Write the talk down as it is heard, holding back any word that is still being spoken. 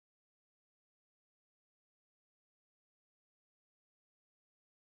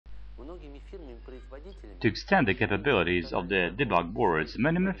To extend the capabilities of the debug boards,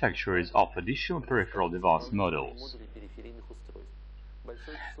 many manufacturers offer additional peripheral device models.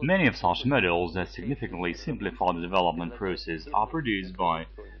 Many of such models that significantly simplify the development process are produced by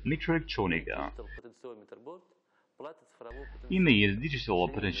Microelectronica. EMI is a digital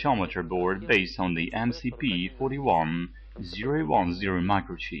potentiometer board based on the MCP41010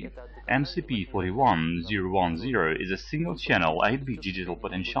 microchip. MCP41010 is a single-channel 8-bit digital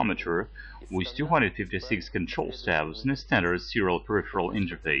potentiometer with 256 control steps and a standard serial peripheral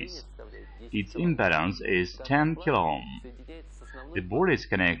interface. Its impedance is 10 kΩ. The board is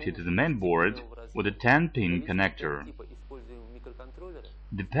connected to the main board with a 10-pin connector.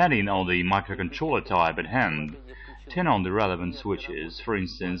 Depending on the microcontroller type at hand, turn on the relevant switches. For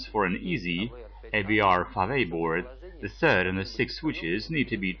instance, for an easy ABR5A board, the third and the sixth switches need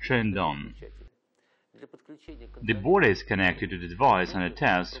to be turned on. The board is connected to the device and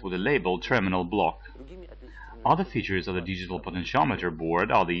attached with a labeled terminal block. Other features of the digital potentiometer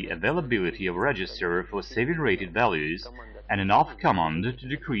board are the availability of a register for saving rated values and an off command to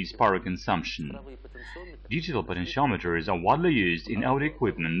decrease power consumption. Digital potentiometers are widely used in audio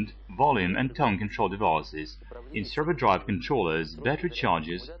equipment, volume and tone control devices, in servo drive controllers, battery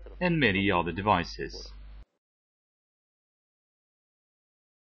chargers, and many other devices.